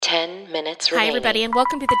10 minutes Hi, remaining. everybody, and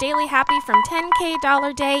welcome to the Daily Happy from 10K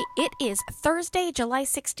Dollar Day. It is Thursday, July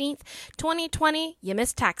 16th, 2020. You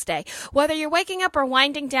missed tax day. Whether you're waking up or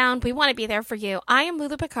winding down, we want to be there for you. I am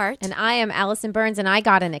Lulu Picard. And I am Allison Burns, and I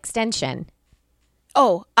got an extension.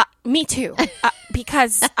 Oh, me too.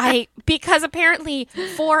 Because apparently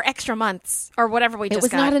 4 extra months or whatever we just It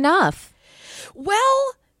was got. not enough.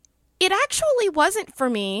 Well, it actually wasn't for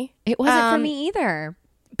me. It wasn't for me either.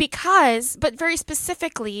 But very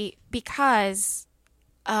specifically because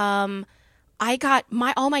I got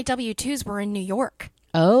all my W-2s were in New York.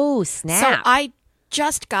 Oh, snap. So I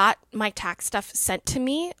just got my tax stuff sent to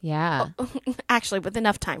me. Yeah. Actually, with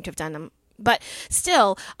enough time to have done them. But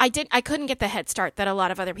still, I couldn't get the head start that a lot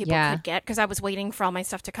of other people could get because I was waiting for all my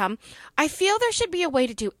stuff to come. I feel there should be a way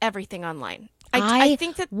to do everything online. I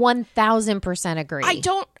think that 1000% agree.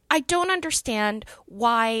 I don't understand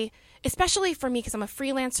why, especially for me because I'm a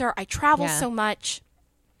freelancer. I travel so much.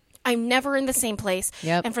 I'm never in the same place.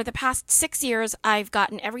 Yep. And for the past 6 years, I've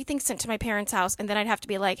gotten everything sent to my parents' house, and then I'd have to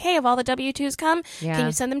be like, "Hey, have all the W-2s come? Yeah. Can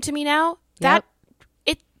you send them to me now?" Yep.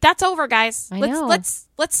 That's over, guys. I know. Let's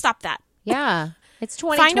stop that. Yeah. It's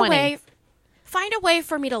 2020. Find a way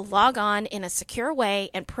for me to log on in a secure way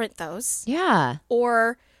and print those. Yeah.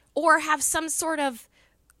 Or have some sort of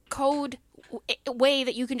code way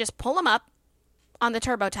that you can just pull them up on the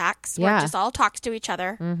TurboTax where it just all talks to each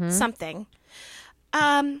other. Something.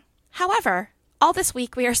 However, all this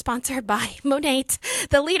week we are sponsored by Monat,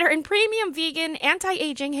 the leader in premium vegan,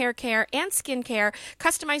 anti-aging hair care and skincare.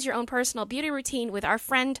 Customize your own personal beauty routine with our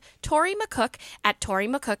friend Tori McCook at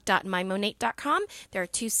torimccook.mymonat.com. There are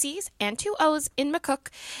 2 C's and 2 O's in McCook.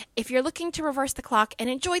 If you're looking to reverse the clock and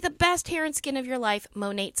enjoy the best hair and skin of your life,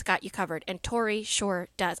 Monat's got you covered, and Tori sure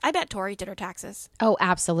does. I bet Tori did her taxes. Oh,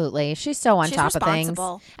 absolutely. She's so on She's top of things.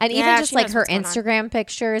 responsible. And Yeah, even just she like knows her what's going on. Instagram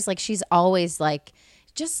pictures, like she's always like,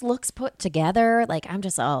 just looks put together. Like I'm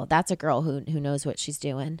just, that's a girl who knows what she's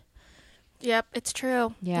doing. Yep, it's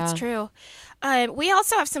true. Yeah. It's true. We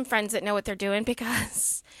also have some friends that know what they're doing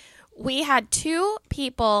because we had 2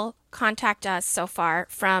 people contact us so far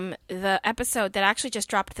from the episode that actually just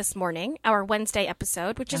dropped this morning, our Wednesday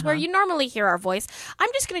episode, which is where you normally hear our voice. I'm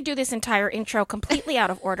just going to do this entire intro completely out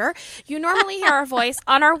of order. You normally hear our voice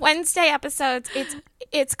on our Wednesday episodes.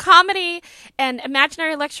 It's comedy and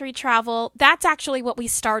imaginary luxury travel. That's actually what we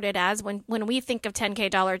started as when we think of 10K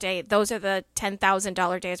Dollar Day. Those are the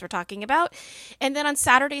 $10,000 days we're talking about. And then on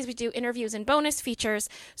Saturdays, we do interviews and bonus features.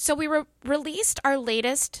 So we released our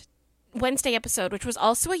latest Wednesday episode, which was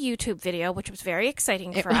also a YouTube video, which was very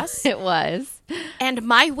exciting for us. It was. And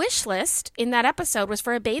my wish list in that episode was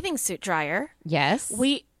for a bathing suit dryer. Yes.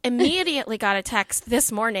 We immediately got a text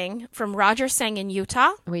this morning from Roger Seng in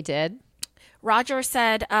Utah. We did. Roger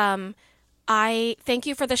said, I thank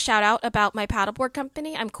you for the shout out about my paddleboard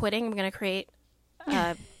company. I'm quitting. I'm going to create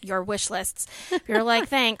your wish lists. You're like,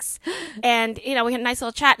 thanks. And, we had a nice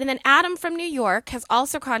little chat. And then Adam from New York has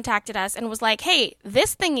also contacted us and was like, hey,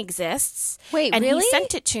 this thing exists. Wait, and really? he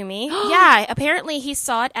sent it to me. Yeah. Apparently he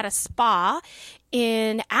saw it at a spa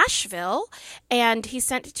in Asheville and he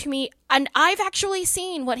sent it to me. And I've actually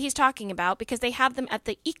seen what he's talking about because they have them at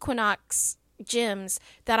the Equinox gyms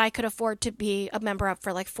that I could afford to be a member of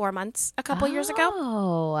for like 4 months a couple years ago.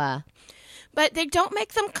 Oh. But they don't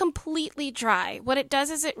make them completely dry. What it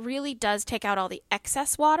does is it really does take out all the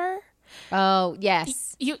excess water. Oh,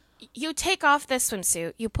 yes. You take off this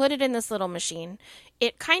swimsuit, you put it in this little machine.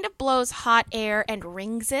 It kind of blows hot air and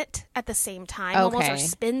rings it at the same time, almost, or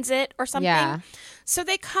spins it or something. Yeah. So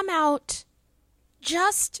they come out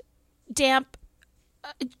just damp,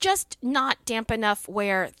 just not damp enough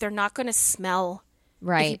where they're not going to smell.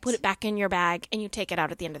 Right. If you put it back in your bag and you take it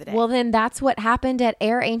out at the end of the day. Well, then that's what happened at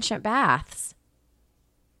Air Ancient Baths.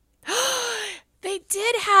 They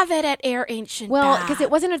did have it at Air Ancient Well, Baths. because it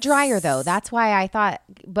wasn't a dryer, though. That's why I thought.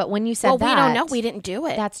 But when you said well, that. we don't know. We didn't do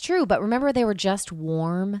it. That's true. But remember, they were just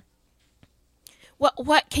warm.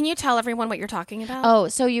 What can you tell everyone what you're talking about? Oh,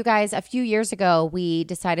 so you guys, a few years ago, we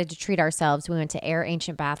decided to treat ourselves. We went to Air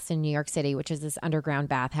Ancient Baths in New York City, which is this underground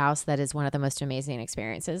bathhouse that is one of the most amazing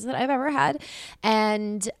experiences that I've ever had.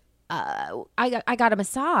 And I got a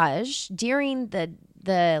massage during the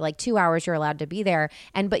like 2 hours you're allowed to be there,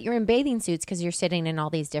 but you're in bathing suits because you're sitting in all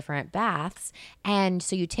these different baths, and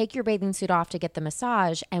so you take your bathing suit off to get the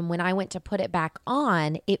massage. And when I went to put it back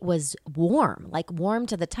on, it was warm, like warm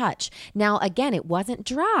to the touch. Now again, it wasn't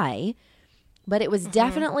dry, but it was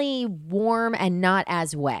definitely warm and not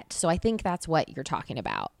as wet. So I think that's what you're talking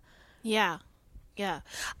about. Yeah.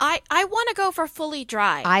 I want to go for fully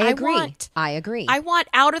dry. I agree. I agree. I want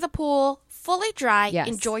out of the pool, fully dry, Yes.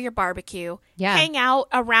 enjoy your barbecue, Yeah. hang out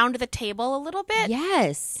around the table a little bit,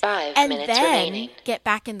 Yes. 5 and minutes then remaining. get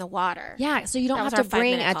back in the water. Yeah, so you don't That have was to our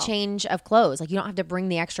bring 5-minute a call. change of clothes. Like you don't have to bring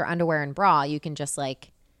the extra underwear and bra. You can just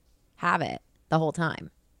like have it the whole time.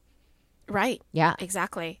 Right. Yeah,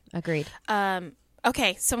 Exactly. agreed.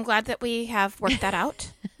 Okay, so I'm glad that we have worked that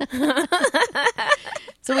out.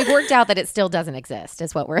 So we've worked out that it still doesn't exist,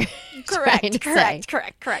 is what we're trying to say.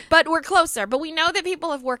 Correct. But we're closer. But we know that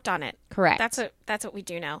people have worked on it. Correct. That's what we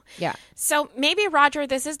do know. Yeah. So maybe, Roger,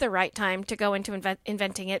 this is the right time to go into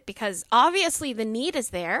inventing it because obviously the need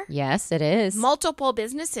is there. Yes, it is. Multiple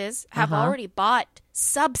businesses have already bought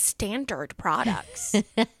substandard products.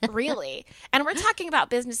 Really. And we're talking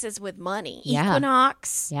about businesses with money. Yeah.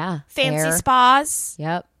 Equinox. Yeah. Fancy Air. spas.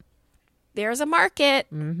 Yep. There's a market.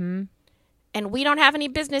 Mm-hmm. And we don't have any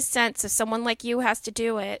business sense if someone like you has to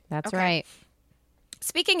do it. That's Okay. right.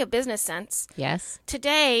 Speaking of business sense, Yes.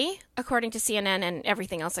 today, according to CNN and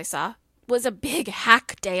everything else I saw, was a big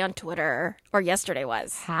hack day on Twitter, or yesterday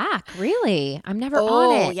was. Hack, really? I'm never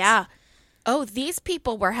on it. Yeah. Oh, these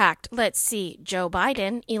people were hacked. Let's see. Joe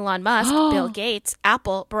Biden, Elon Musk, Bill Gates,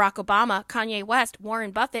 Apple, Barack Obama, Kanye West,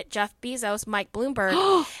 Warren Buffett, Jeff Bezos, Mike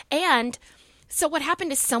Bloomberg. And so what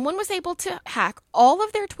happened is someone was able to hack all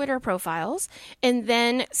of their Twitter profiles and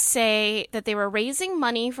then say that they were raising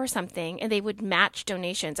money for something and they would match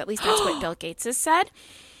donations. At least that's what Bill Gates has said.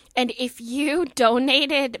 And if you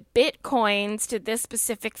donated Bitcoins to this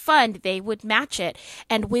specific fund, they would match it.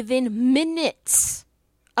 And within minutes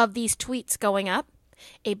of these tweets going up,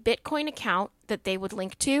 a Bitcoin account that they would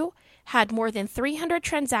link to had more than 300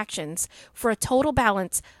 transactions for a total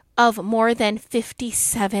balance of more than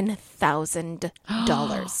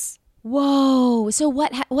 $57,000. Whoa. So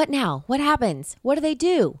what now? What happens? What do they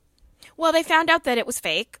do? Well, they found out that it was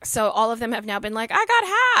fake, so all of them have now been like, "I got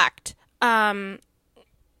hacked."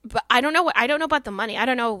 But I don't know about the money. I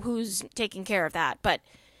don't know who's taking care of that, but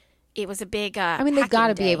it was a big. I mean, they've got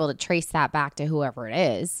to hacking be day. able to trace that back to whoever it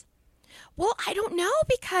is. Well, I don't know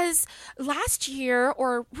because last year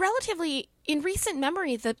or relatively in recent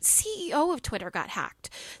memory, the CEO of Twitter got hacked.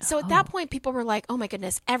 So at that point, people were like, oh my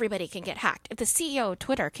goodness, everybody can get hacked. If the CEO of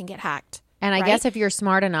Twitter can get hacked. And I right? guess if you're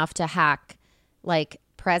smart enough to hack like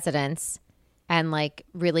presidents and like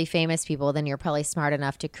really famous people, then you're probably smart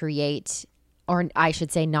enough to create, or I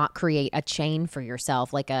should say not create, a chain for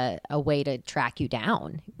yourself, like a way to track you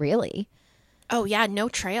down, really. Oh yeah, no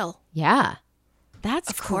trail. Yeah.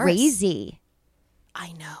 That's course. crazy.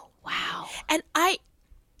 I know. Wow. And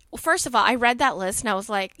first of all, I read that list and I was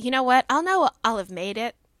like, you know what? I'll have made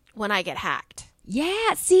it when I get hacked.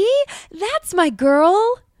 Yeah, see? That's my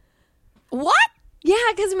girl. What? Yeah,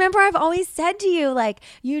 because remember I've always said to you, like,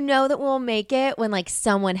 you know that we'll make it when like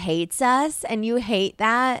someone hates us, and you hate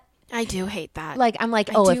that. I do hate that. Like, I'm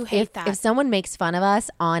like, I oh, do if hate that. someone makes fun of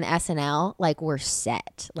us on SNL, like we're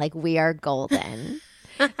set. Like we are golden.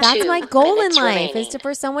 That's 2 my goal in minutes life remaining. is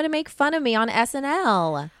for someone to make fun of me on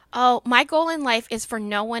SNL. Oh, my goal in life is for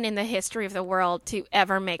no one in the history of the world to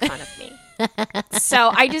ever make fun of me. So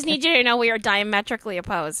I just need you to know we are diametrically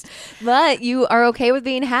opposed. But you are okay with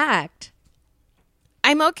being hacked.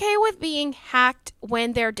 I'm okay with being hacked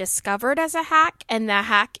when they're discovered as a hack and the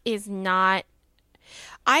hack is not.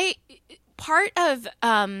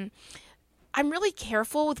 I'm really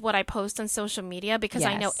careful with what I post on social media because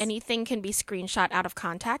I know Yes. anything can be screenshot out of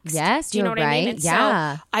context. Yes, Do you know you're what I mean? right. And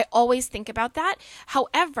Yeah. so I always think about that.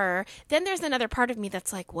 However, then there's another part of me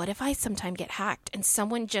that's like, what if I sometime get hacked and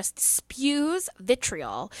someone just spews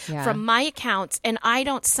vitriol Yeah. from my accounts and I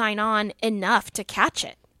don't sign on enough to catch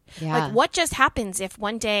it? Yeah. Like, what just happens if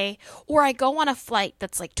one day, or I go on a flight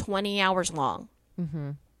that's like 20 hours long?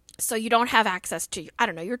 So you don't have access to, I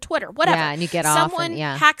don't know, your Twitter, whatever. Yeah, and you get off and- Someone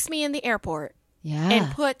yeah. hacks me in the airport Yeah.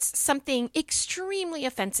 and puts something extremely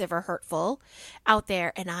offensive or hurtful out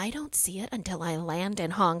there, and I don't see it until I land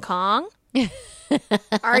in Hong Kong.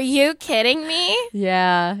 Are you kidding me?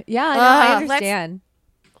 Yeah. Yeah, I Let's- understand.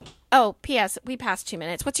 Oh, P.S. We passed 2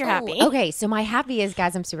 minutes. What's your happy? Okay, so my happy is,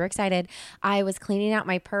 guys, I'm super excited. I was cleaning out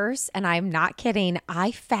my purse, and I'm not kidding.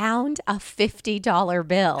 I found a $50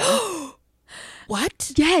 bill.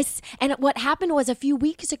 What? Yes. And what happened was a few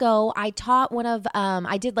weeks ago, I taught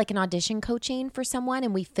I did like an audition coaching for someone,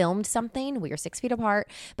 and we filmed something. We were 6 feet apart,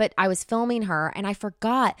 but I was filming her, and I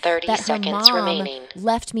forgot 30 that her seconds mom remaining.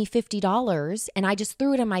 left me $50, and I just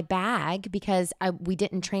threw it in my bag because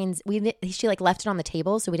she like left it on the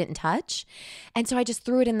table, so we didn't touch. And so I just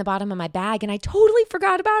threw it in the bottom of my bag, and I totally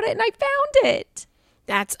forgot about it, and I found it.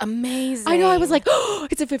 That's amazing. I know. I was like, oh,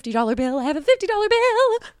 it's a $50 bill. I have a $50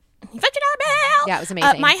 bill. $50 bill. Yeah, it was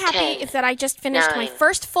amazing. My happy 10, is that I just finished 9, my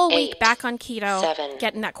first full week 8, back on keto, 7,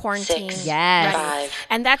 getting that quarantine. 6, Yes. ready. 5,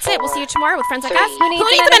 And that's it. We'll see you tomorrow with friends like 3, us. Who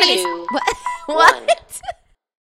needs amenities? 2, What? 1.